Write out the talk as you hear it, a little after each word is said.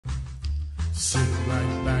Sit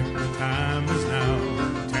right back, the time is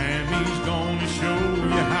now. Tammy's gonna show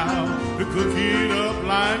you how to cook it up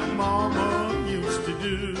like Mama used to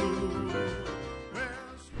do.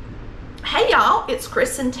 Hey y'all, it's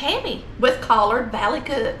Chris and Tammy with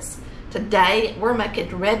Collardvalleycooks. Today we're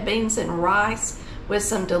making red beans and rice with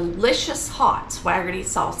some delicious hot swaggerty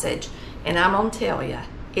sausage, and I'm gonna tell you,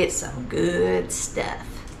 it's some good stuff.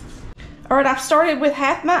 All right, I've started with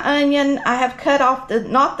half my onion. I have cut off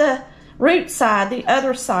not the root side, the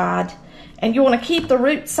other side, and you want to keep the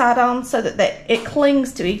root side on so that it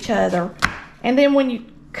clings to each other. And then when you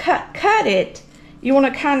cut it, you want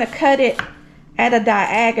to kind of cut it at a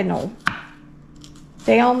diagonal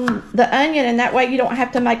down the onion, and that way you don't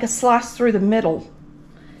have to make a slice through the middle.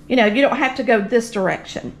 You know, you don't have to go this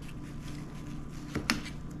direction.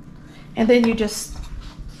 And then you just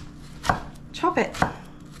chop it.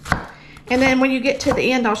 And then when you get to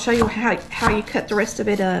the end, I'll show you how you cut the rest of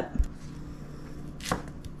it up.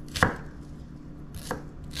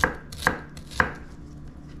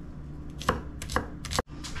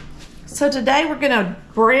 So today we're gonna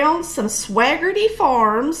brown some Swaggerty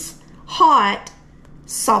Farms hot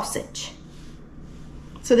sausage.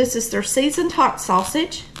 So this is their seasoned hot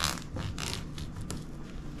sausage.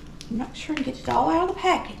 I'm not sure to get it all out of the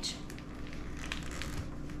package.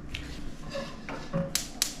 I'm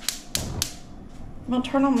gonna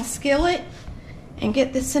turn on my skillet and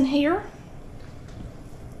get this in here.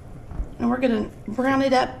 And we're gonna brown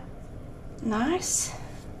it up nice.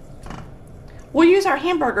 We'll use our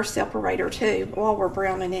hamburger separator too while we're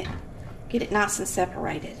browning it. Get it nice and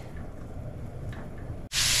separated.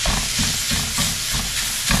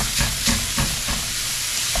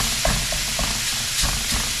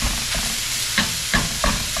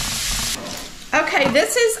 Okay,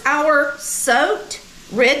 this is our soaked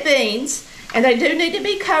red beans, and they do need to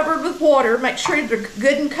be covered with water. Make sure they're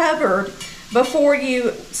good and covered before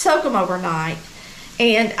you soak them overnight.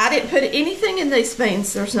 And I didn't put anything in these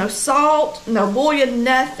beans. There's no salt, no bouillon,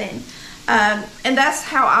 nothing. And that's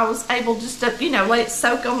how I was able just to, you know, let it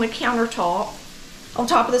soak on the countertop, on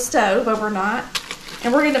top of the stove overnight.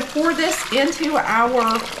 And we're gonna pour this into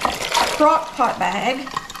our crock pot bag.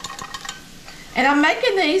 And I'm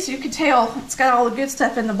making these, you can tell, it's got all the good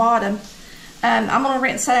stuff in the bottom. I'm gonna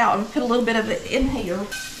rinse it out and put a little bit of it in here.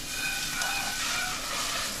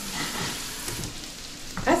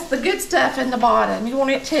 That's the good stuff in the bottom. You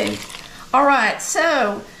want it too. All right,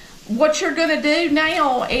 so what you're gonna do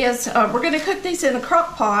now is we're gonna cook these in the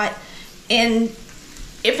crock pot. And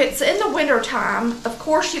if it's in the winter time, of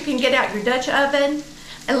course you can get out your Dutch oven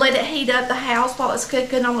and let it heat up the house while it's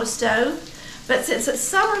cooking on the stove. But since it's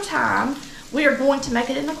summertime, we are going to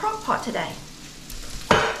make it in the crock pot today.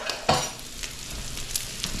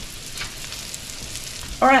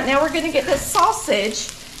 All right, now we're gonna get this sausage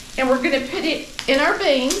and we're gonna put it in our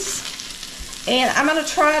beans. And I'm gonna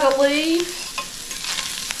try to leave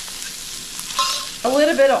a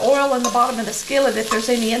little bit of oil in the bottom of the skillet if there's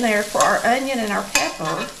any in there for our onion and our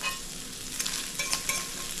pepper.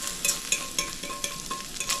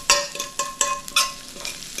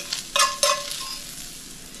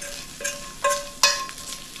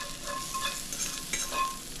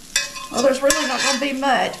 Well, there's really not gonna be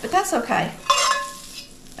much, but that's okay.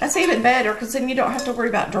 That's even better because then you don't have to worry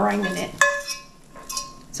about draining it.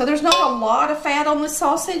 So there's not a lot of fat on this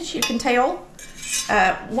sausage, you can tell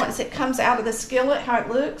once it comes out of the skillet how it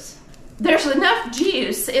looks. There's enough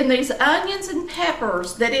juice in these onions and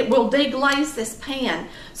peppers that it will deglaze this pan.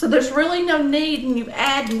 So there's really no need in you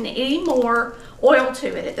adding any more oil to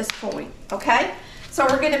it at this point, okay? So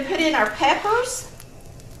we're gonna put in our peppers.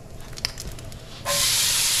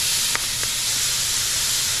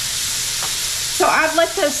 So I've let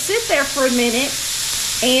those sit there for a minute,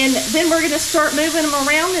 and then we're gonna start moving them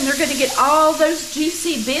around, and they're gonna get all those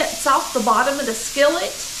juicy bits off the bottom of the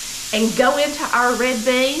skillet and go into our red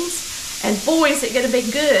beans. And boy, is it gonna be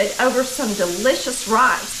good over some delicious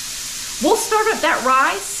rice. We'll start up that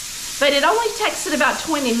rice, but it only takes it about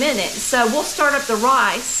 20 minutes. So we'll start up the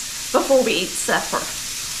rice before we eat supper.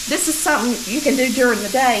 This is something you can do during the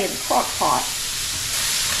day in the crock pot.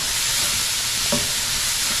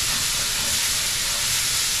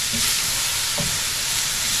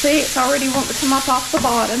 See, it's already wanting to come up off the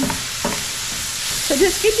bottom. So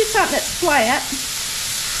just get you something that's flat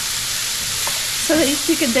so that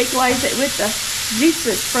you can deglaze it with the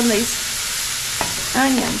juices from these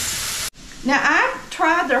onions. Now, I've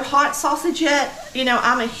tried their hot sausage yet. You know,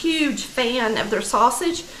 I'm a huge fan of their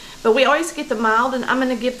sausage, but we always get the mild, and I'm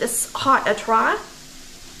gonna give this hot a try.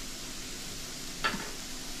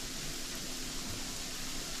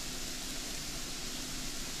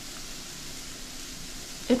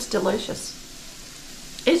 It's delicious.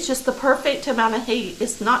 It's just the perfect amount of heat.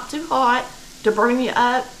 It's not too hot to burn you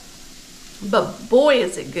up, but boy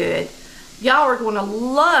is it good. Y'all are going to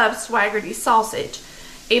love Swaggerty sausage.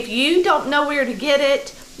 If you don't know where to get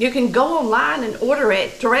it, you can go online and order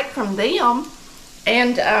it direct from them,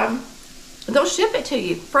 and they'll ship it to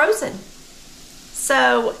you frozen.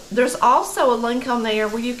 So there's also a link on there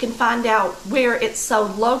where you can find out where it's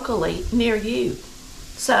sold locally near you.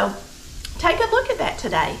 So take a look at that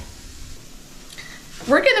today.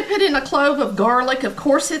 We're going to put in a clove of garlic. Of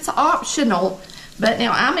course, it's optional, but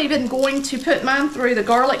now I'm even going to put mine through the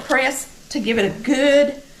garlic press to give it a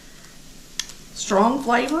good, strong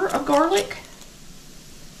flavor of garlic.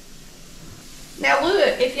 Now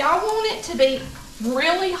look, if y'all want it to be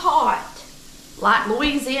really hot, like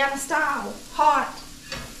Louisiana style, hot,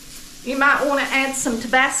 you might want to add some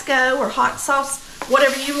Tabasco or hot sauce,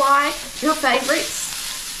 whatever you like, your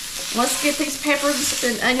favorites. Let's get these peppers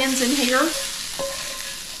and onions in here.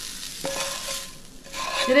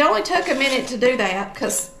 It only took a minute to do that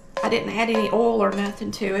because I didn't add any oil or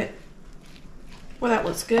nothing to it. Well, that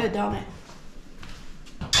looks good, don't it?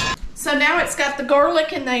 So now it's got the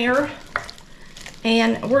garlic in there,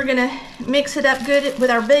 and we're gonna mix it up good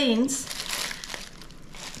with our beans.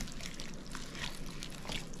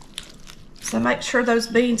 So make sure those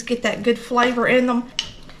beans get that good flavor in them.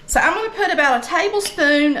 So I'm gonna put about a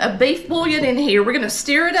tablespoon of beef bouillon in here. We're gonna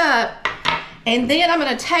stir it up, and then I'm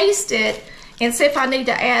gonna taste it and see if I need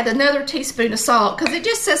to add another teaspoon of salt, because it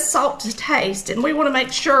just says salt to taste, and we want to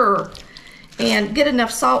make sure and get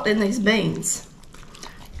enough salt in these beans.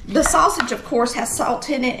 The sausage, of course, has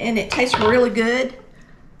salt in it, and it tastes really good,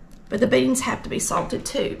 but the beans have to be salted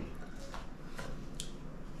too.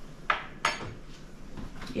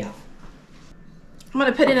 Yeah. I'm going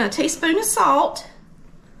to put in a teaspoon of salt,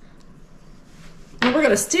 and we're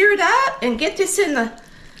going to stir it up and get this in the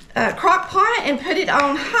crock pot and put it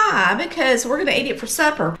on high, because we're going to eat it for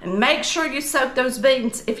supper. And make sure you soak those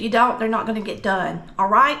beans. If you don't, they're not going to get done. All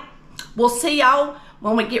right? We'll see y'all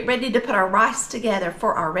when we get ready to put our rice together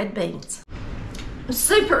for our red beans. I'm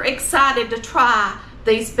super excited to try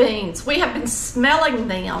these beans. We have been smelling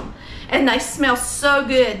them, and they smell so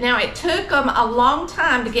good. Now, it took them a long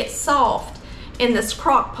time to get soft in this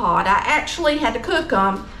crock pot. I actually had to cook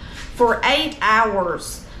them for 8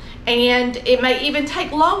 hours. And it may even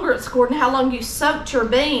take longer according to how long you soaked your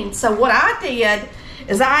beans. So what I did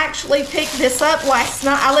is I actually picked this up last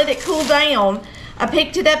night. I let it cool down. I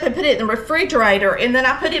picked it up and put it in the refrigerator, and then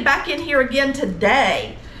I put it back in here again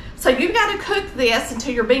today. So you've got to cook this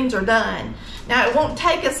until your beans are done. Now it won't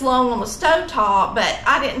take as long on the stovetop, but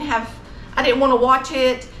I didn't want to watch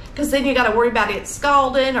it, because then you got to worry about it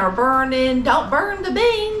scalding or burning. Don't burn the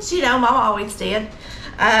beans, you know, Mama always did.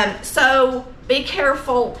 So be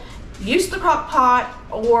careful. Use the crock pot,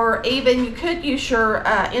 or even you could use your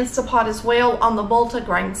Instapot as well on the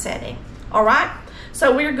multi-grain setting. All right,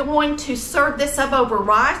 so we're going to serve this up over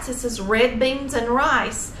rice. This is red beans and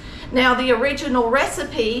rice. Now, the original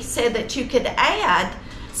recipe said that you could add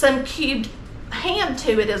some cubed ham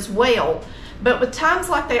to it as well, but with times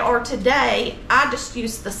like they are today, I just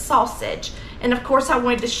used the sausage. And of course, I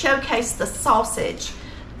wanted to showcase the sausage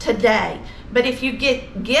today. But if you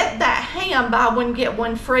get that ham, buy one, get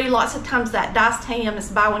one free. Lots of times that diced ham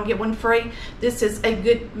is buy one, get one free. This is a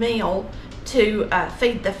good meal to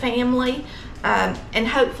feed the family. And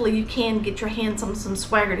hopefully you can get your hands on some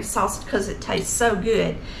Swaggerty sausage, because it tastes so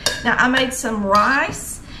good. Now, I made some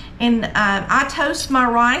rice, and I toast my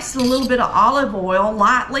rice in a little bit of olive oil,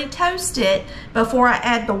 lightly toast it before I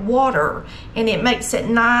add the water. And it makes it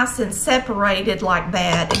nice and separated like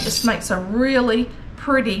that. It just makes a really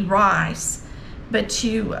pretty rice. But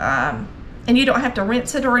you don't have to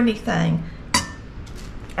rinse it or anything.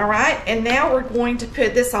 All right, and now we're going to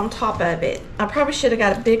put this on top of it. I probably should have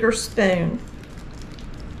got a bigger spoon.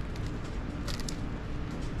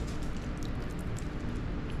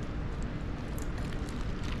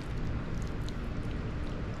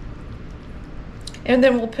 And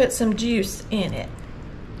then we'll put some juice in it.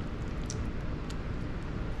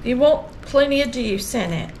 You want plenty of juice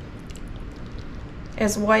in it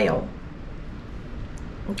as well.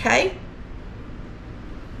 Okay?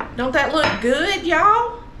 Don't that look good,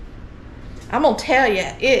 y'all? I'm gonna tell you,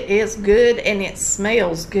 it is good, and it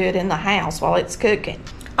smells good in the house while it's cooking.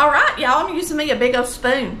 All right, y'all, I'm using me a big old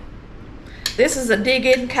spoon. This is a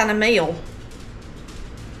dig-in kind of meal.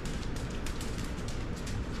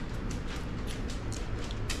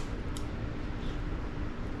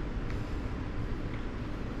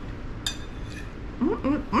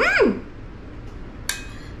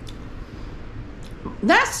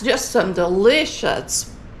 That's just some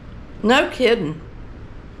delicious, no kidding.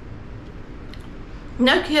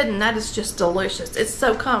 No kidding, that is just delicious. It's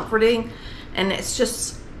so comforting, and it's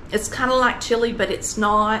kind of like chili, but it's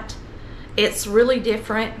not. It's really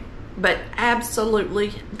different, but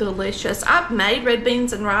absolutely delicious. I've made red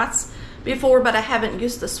beans and rice before, but I haven't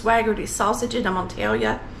used the Swaggerty sausage, and I'm gonna tell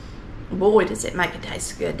you, boy, does it make it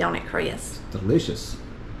taste good, don't it, Chris? Delicious.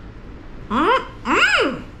 And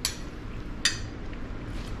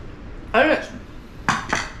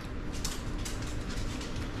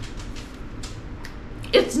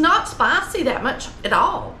it's not spicy that much at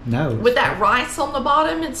all. No. With that rice on the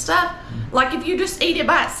bottom and stuff. Like if you just eat it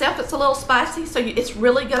by itself, it's a little spicy, so it's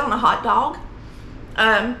really good on a hot dog.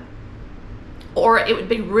 Or it would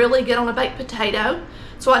be really good on a baked potato.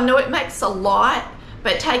 So I know it makes a lot,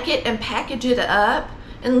 but take it and package it up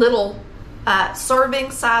in little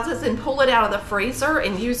serving sizes and pull it out of the freezer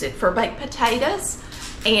and use it for baked potatoes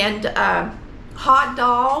and hot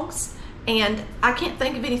dogs. And I can't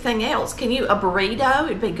think of anything else. Can you? A burrito?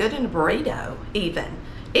 It'd be good in a burrito even.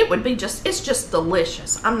 It would be it's just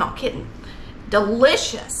delicious. I'm not kidding.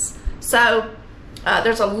 Delicious. So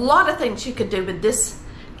there's a lot of things you could do with this,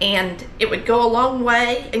 and it would go a long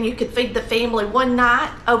way, and you could feed the family one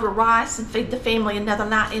night over rice and feed the family another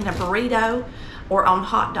night in a burrito or on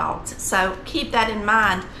hot dogs. So keep that in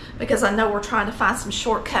mind, because I know we're trying to find some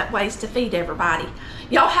shortcut ways to feed everybody.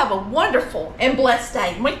 Y'all have a wonderful and blessed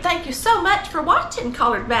day. And we thank you so much for watching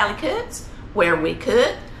Collard Valley Cooks, where we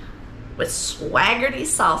cook with Swaggerty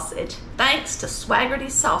sausage. Thanks to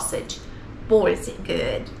Swaggerty sausage. Boy, is it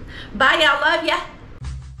good. Bye, y'all. Love ya.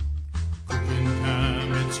 Cooking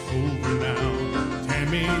time, it's over now.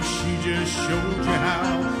 Tammy, she just showed you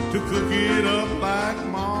how to cook it up like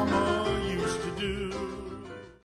Mama